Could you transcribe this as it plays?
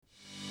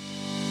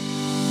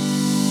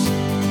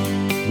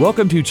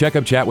Welcome to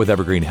Checkup Chat with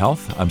Evergreen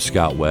Health. I'm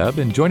Scott Webb,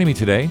 and joining me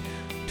today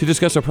to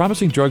discuss a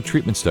promising drug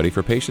treatment study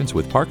for patients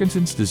with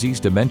Parkinson's disease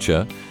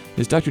dementia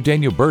is Dr.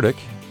 Daniel Burdick.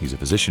 He's a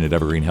physician at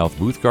Evergreen Health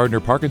Booth Gardner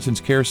Parkinson's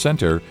Care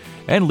Center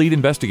and lead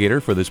investigator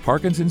for this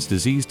Parkinson's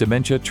disease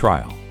dementia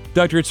trial.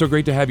 Doctor, it's so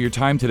great to have your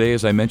time today.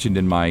 As I mentioned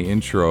in my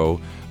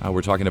intro,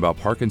 we're talking about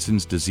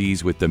Parkinson's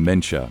disease with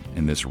dementia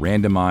in this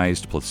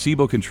randomized,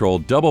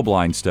 placebo-controlled,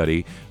 double-blind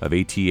study of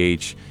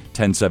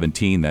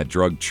ATH-1017, that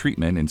drug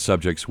treatment in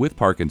subjects with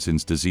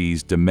Parkinson's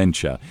disease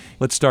dementia.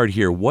 Let's start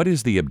here. What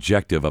is the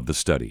objective of the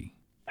study?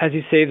 As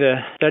you say, the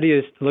study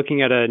is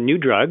looking at a new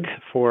drug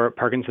for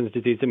Parkinson's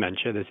disease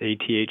dementia, this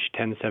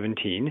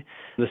ATH-1017.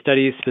 The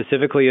study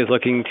specifically is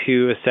looking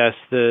to assess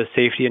the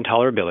safety and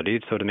tolerability,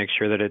 so to make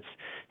sure that it's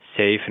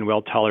safe and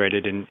well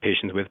tolerated in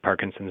patients with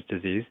Parkinson's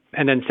disease.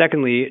 And then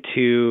secondly,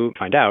 to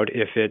find out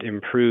if it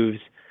improves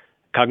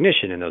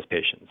cognition in those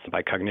patients.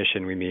 By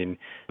cognition, we mean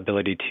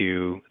ability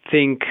to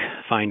think,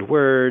 find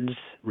words,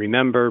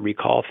 remember,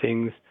 recall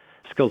things,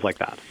 skills like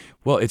that.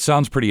 Well, it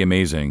sounds pretty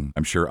amazing.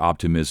 I'm sure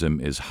optimism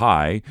is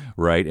high,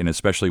 right? And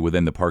especially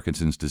within the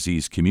Parkinson's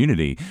disease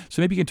community.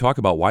 So maybe you can talk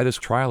about why this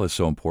trial is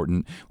so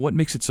important. What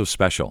makes it so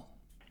special?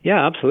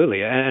 Yeah,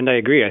 absolutely. And I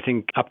agree. I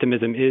think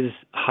optimism is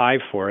high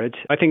for it.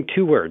 I think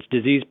two words,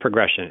 disease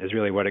progression, is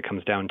really what it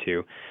comes down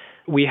to.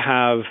 We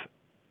have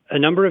a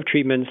number of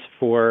treatments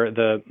for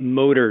the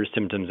motor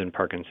symptoms in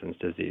Parkinson's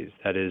disease.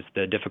 That is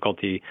the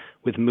difficulty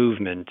with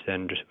movement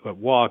and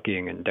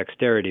walking and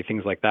dexterity,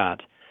 things like that.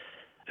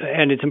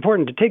 And it's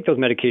important to take those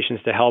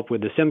medications to help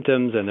with the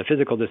symptoms and the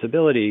physical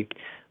disability.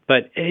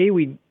 But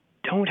we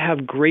don't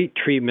have great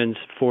treatments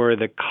for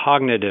the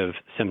cognitive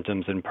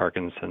symptoms in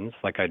Parkinson's,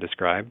 like I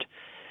described.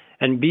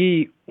 And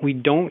B, we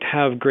don't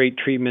have great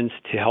treatments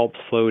to help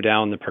slow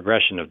down the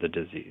progression of the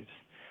disease.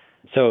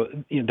 So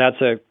that's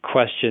a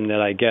question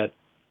that I get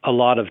a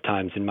lot of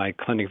times in my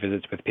clinic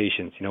visits with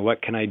patients.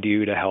 What can I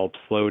do to help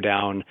slow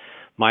down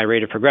my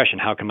rate of progression?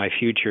 How can my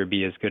future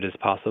be as good as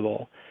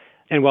possible?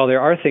 And while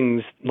there are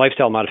things,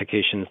 lifestyle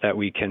modifications that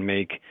we can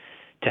make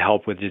to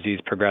help with disease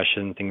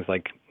progression, things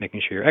like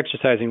making sure you're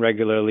exercising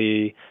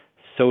regularly,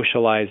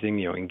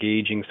 socializing,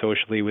 engaging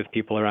socially with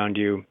people around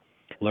you,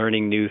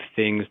 learning new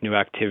things, new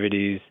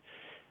activities,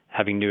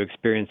 having new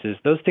experiences,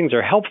 those things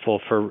are helpful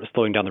for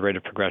slowing down the rate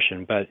of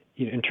progression. But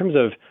in terms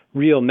of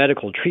real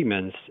medical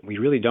treatments, we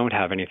really don't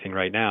have anything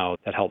right now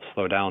that helps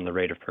slow down the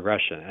rate of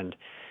progression. And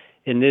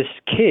in this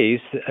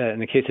case, in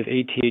the case of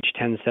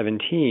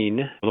ATH-1017,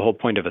 the whole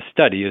point of a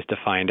study is to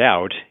find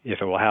out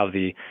if it will have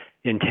the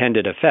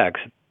intended effects.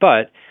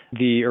 But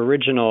the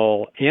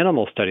original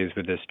animal studies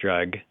with this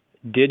drug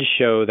did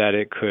show that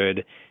it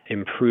could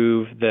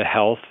improve the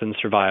health and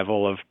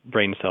survival of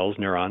brain cells,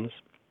 neurons.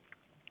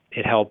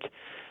 It helped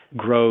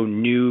grow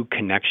new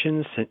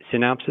connections,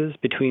 synapses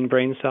between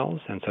brain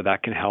cells, and so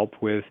that can help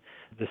with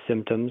the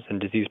symptoms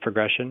and disease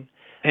progression.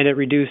 And it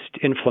reduced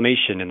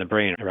inflammation in the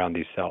brain around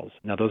these cells.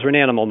 Now, those were in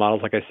animal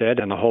models, like I said,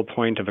 and the whole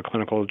point of a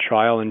clinical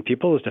trial in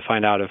people is to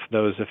find out if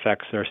those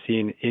effects are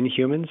seen in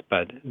humans,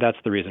 but that's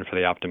the reason for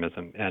the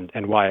optimism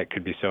and why it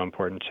could be so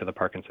important to the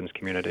Parkinson's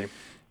community.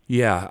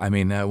 Yeah, I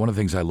mean, one of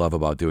the things I love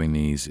about doing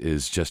these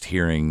is just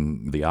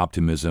hearing the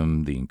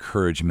optimism, the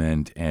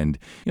encouragement, and,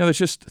 there's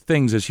just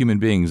things as human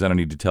beings, I don't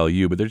need to tell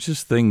you, but there's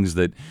just things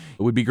that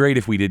it would be great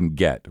if we didn't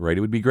get, right?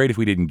 It would be great if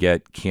we didn't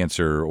get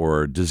cancer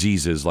or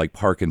diseases like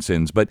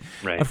Parkinson's, but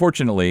right.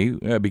 Unfortunately,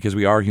 because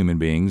we are human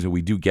beings,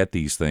 we do get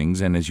these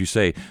things, and as you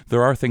say,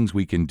 there are things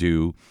we can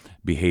do,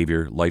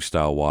 behavior,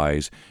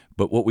 lifestyle-wise.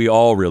 But what we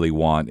all really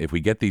want, if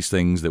we get these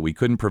things that we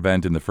couldn't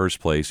prevent in the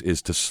first place,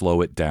 is to slow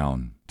it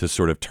down, to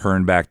sort of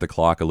turn back the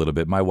clock a little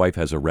bit. My wife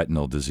has a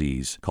retinal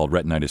disease called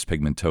retinitis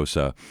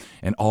pigmentosa,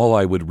 and all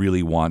I would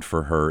really want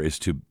for her is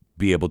to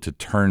be able to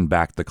turn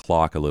back the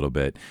clock a little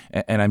bit.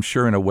 And I'm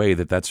sure in a way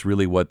that that's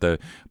really what the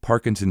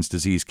Parkinson's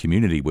disease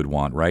community would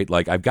want, right?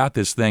 Like, I've got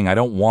this thing, I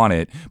don't want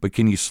it, but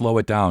can you slow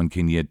it down?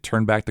 Can you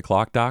turn back the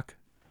clock, Doc?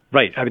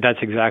 Right. I mean, that's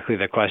exactly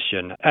the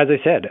question. As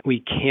I said, we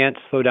can't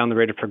slow down the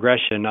rate of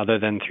progression other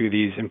than through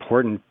these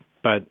important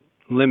but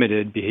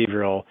limited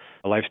behavioral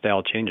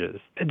lifestyle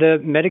changes. The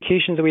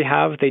medications that we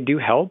have, they do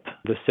help.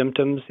 The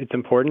symptoms, it's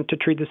important to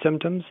treat the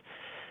symptoms.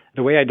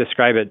 The way I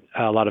describe it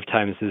a lot of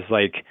times is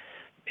like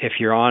if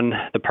you're on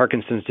the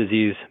Parkinson's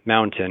disease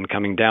mountain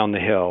coming down the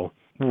hill,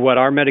 what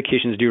our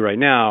medications do right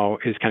now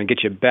is kind of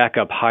get you back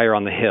up higher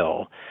on the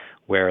hill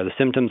where the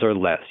symptoms are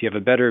less. You have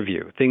a better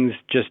view. Things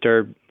just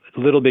are a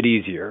little bit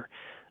easier,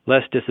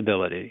 less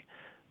disability.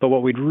 But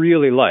what we'd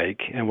really like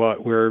and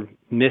what we're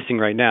missing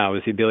right now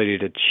is the ability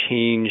to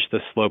change the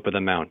slope of the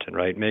mountain,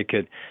 right? Make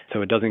it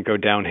so it doesn't go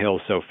downhill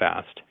so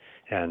fast.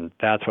 And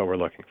that's what we're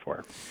looking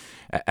for.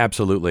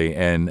 Absolutely.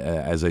 And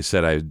as I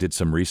said, I did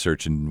some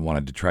research and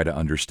wanted to try to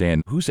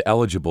understand who's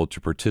eligible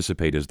to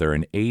participate. Is there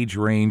an age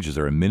range? Is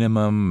there a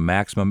minimum,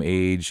 maximum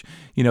age?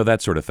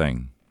 That sort of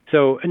thing.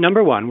 So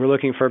number one, we're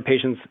looking for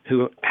patients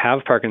who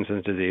have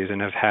Parkinson's disease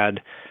and have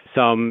had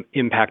some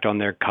impact on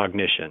their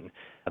cognition.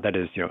 That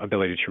is,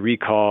 ability to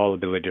recall,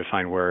 ability to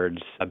find words,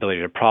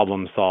 ability to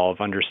problem solve,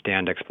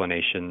 understand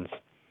explanations.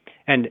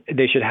 And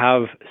they should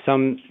have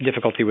some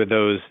difficulty with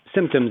those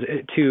symptoms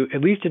to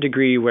at least a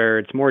degree where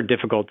it's more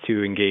difficult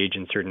to engage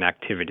in certain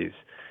activities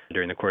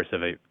during the course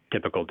of a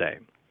typical day.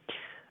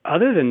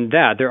 Other than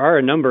that, there are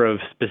a number of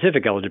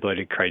specific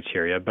eligibility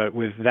criteria, but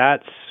with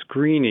that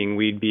screening,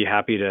 we'd be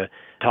happy to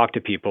talk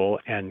to people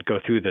and go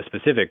through the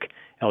specific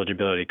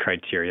eligibility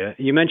criteria.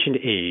 You mentioned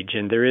age,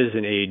 and there is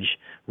an age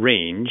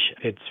range.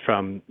 It's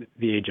from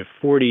the age of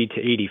 40 to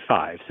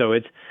 85. So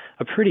it's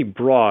a pretty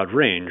broad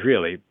range,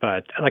 really.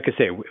 But like I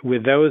say,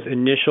 with those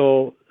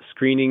initial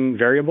screening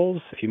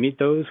variables, if you meet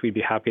those, we'd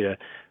be happy to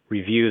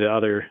review the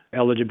other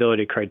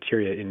eligibility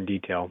criteria in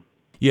detail.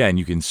 Yeah, and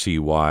you can see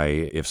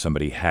why, if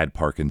somebody had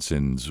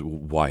Parkinson's,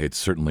 why it's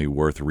certainly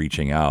worth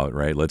reaching out,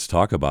 right? Let's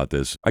talk about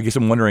this. I guess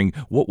I'm wondering,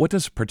 what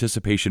does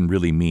participation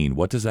really mean?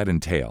 What does that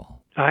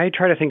entail? I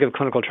try to think of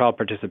clinical trial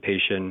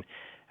participation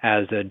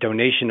as a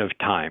donation of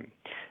time.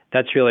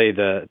 That's really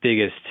the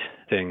biggest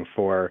thing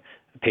for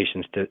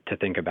patients to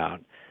think about.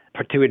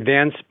 To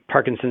advance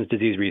Parkinson's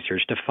disease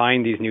research, to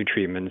find these new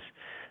treatments,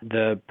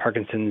 the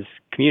Parkinson's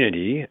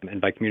community, and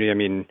by community I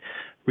mean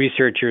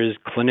researchers,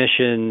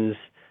 clinicians,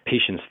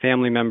 patients'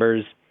 family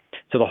members.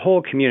 So the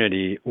whole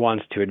community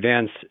wants to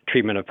advance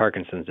treatment of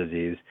Parkinson's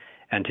disease.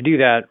 And to do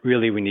that,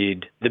 really, we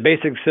need the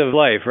basics of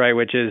life, right,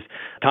 which is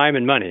time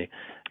and money.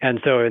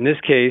 And so in this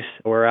case,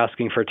 we're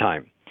asking for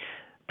time.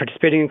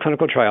 Participating in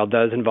clinical trial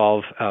does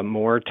involve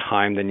more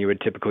time than you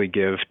would typically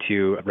give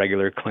to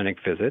regular clinic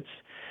visits.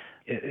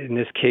 In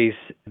this case,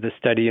 the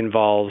study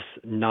involves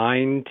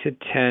 9 to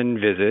 10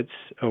 visits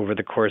over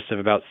the course of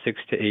about 6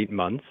 to 8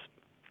 months.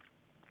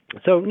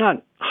 So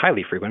not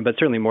highly frequent, but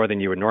certainly more than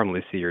you would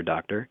normally see your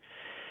doctor.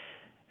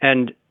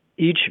 And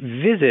each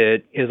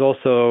visit is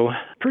also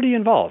pretty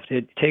involved.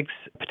 It takes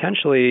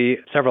potentially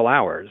several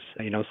hours.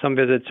 Some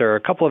visits are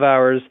a couple of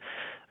hours.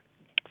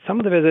 Some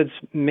of the visits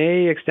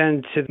may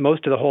extend to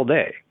most of the whole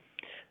day.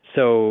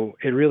 So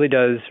it really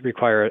does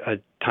require a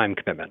time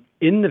commitment.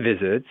 In the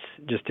visits,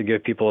 just to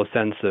give people a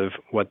sense of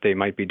what they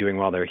might be doing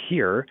while they're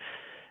here,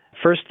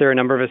 first there are a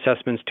number of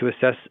assessments to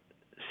assess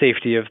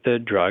safety of the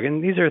drug,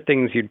 and these are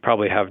things you'd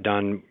probably have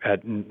done at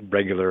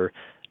regular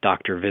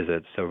doctor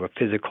visits. So a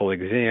physical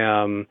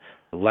exam,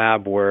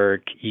 lab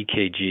work,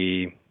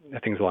 EKG,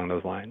 things along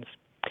those lines.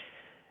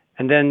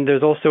 And then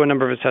there's also a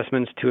number of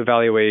assessments to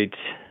evaluate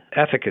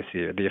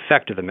efficacy, or the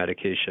effect of the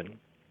medication.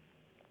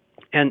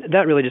 And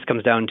that really just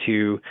comes down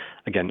to,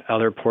 again,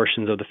 other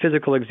portions of the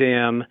physical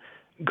exam,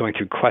 going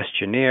through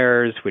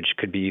questionnaires, which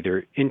could be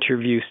either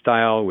interview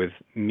style with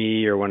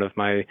me or one of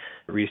my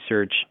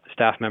research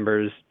staff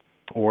members,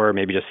 or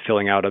maybe just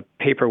filling out a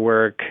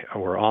paperwork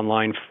or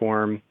online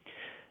form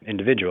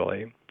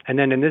individually. And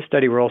then in this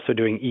study, we're also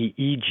doing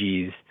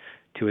EEGs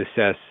to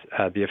assess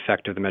the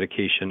effect of the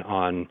medication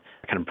on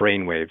kind of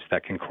brain waves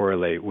that can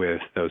correlate with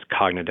those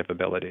cognitive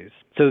abilities.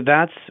 So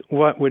that's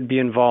what would be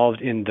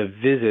involved in the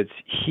visits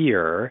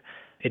here.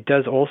 It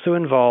does also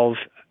involve,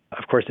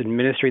 of course,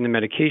 administering the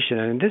medication.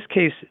 And in this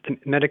case, the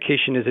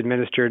medication is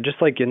administered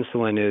just like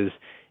insulin is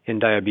in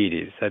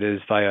diabetes, that is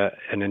via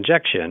an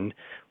injection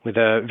with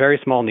a very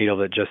small needle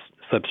that just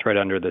slips right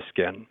under the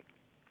skin.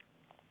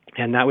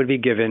 And that would be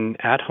given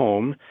at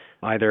home,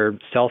 either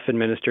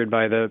self-administered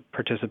by the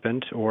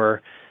participant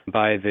or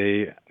by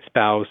the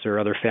spouse or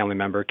other family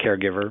member,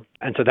 caregiver.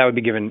 And so that would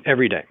be given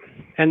every day.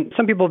 And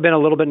some people have been a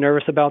little bit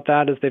nervous about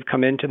that as they've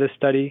come into this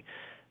study.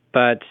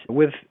 But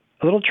with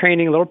a little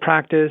training, a little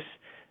practice,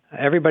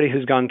 everybody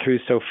who's gone through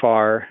so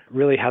far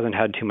really hasn't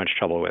had too much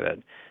trouble with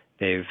it.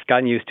 They've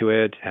gotten used to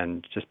it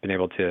and just been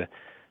able to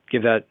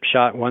give that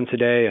shot once a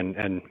day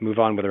and move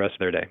on with the rest of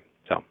their day.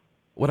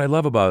 What I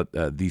love about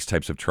these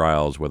types of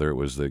trials, whether it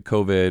was the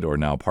COVID or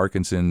now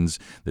Parkinson's,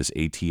 this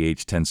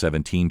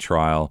ATH-1017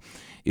 trial,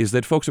 is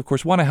that folks, of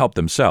course, want to help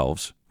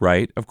themselves,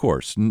 right? Of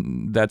course,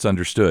 that's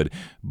understood.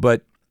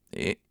 But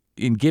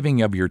in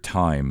giving of your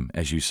time,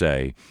 as you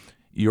say,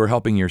 you're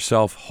helping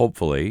yourself,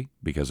 hopefully,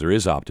 because there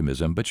is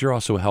optimism, but you're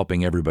also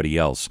helping everybody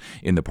else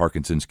in the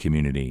Parkinson's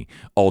community,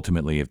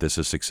 ultimately, if this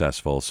is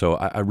successful. So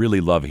I really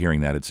love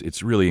hearing that.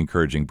 It's really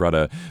encouraging. Brought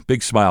a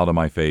big smile to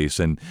my face,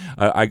 and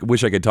I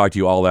wish I could talk to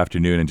you all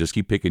afternoon and just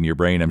keep picking your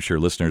brain. I'm sure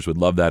listeners would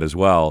love that as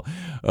well.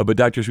 But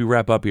doctor, as we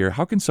wrap up here,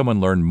 how can someone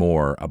learn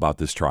more about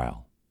this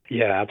trial?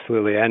 Yeah,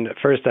 absolutely. And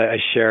first, I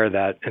share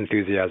that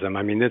enthusiasm.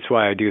 I mean, that's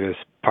why I do this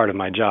part of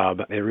my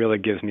job. It really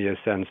gives me a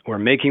sense we're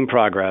making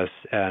progress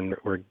and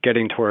we're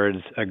getting towards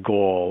a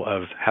goal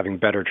of having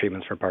better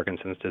treatments for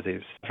Parkinson's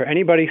disease. For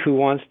anybody who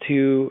wants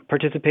to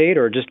participate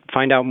or just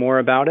find out more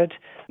about it,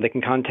 they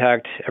can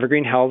contact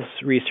Evergreen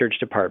Health's research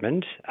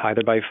department,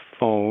 either by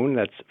phone,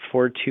 that's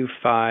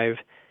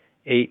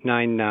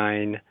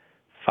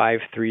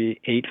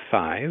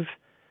 425-899-5385,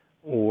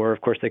 or, of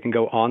course, they can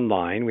go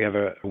online. We have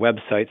a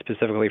website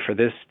specifically for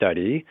this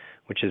study,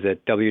 which is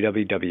at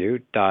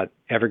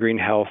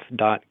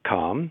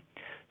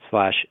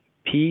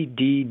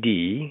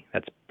www.evergreenhealth.com/PDD,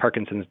 that's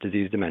Parkinson's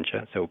disease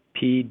dementia, so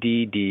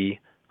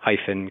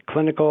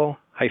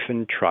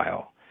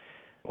PDD-clinical-trial.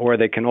 or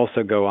they can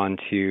also go on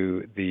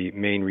to the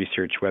main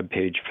research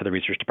webpage for the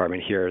research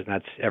department here, and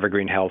that's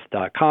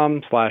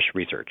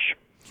evergreenhealth.com/research.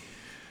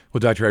 Well,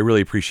 Doctor, I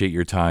really appreciate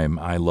your time.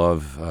 I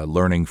love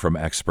learning from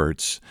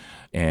experts,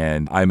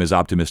 and I'm as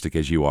optimistic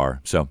as you are.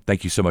 So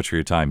thank you so much for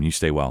your time. You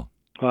stay well.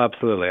 Well,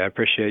 absolutely. I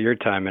appreciate your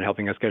time and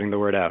helping us getting the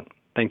word out.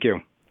 Thank you.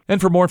 And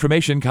for more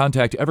information,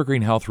 contact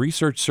Evergreen Health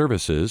Research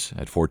Services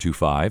at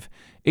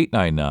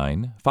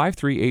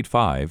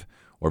 425-899-5385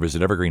 or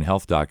visit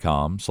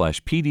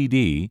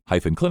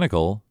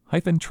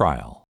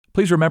evergreenhealth.com/PDD-clinical-trial.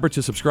 Please remember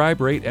to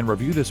subscribe, rate, and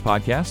review this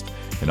podcast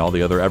and all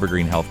the other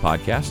Evergreen Health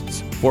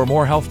podcasts. For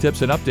more health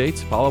tips and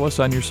updates, follow us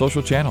on your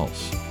social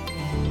channels.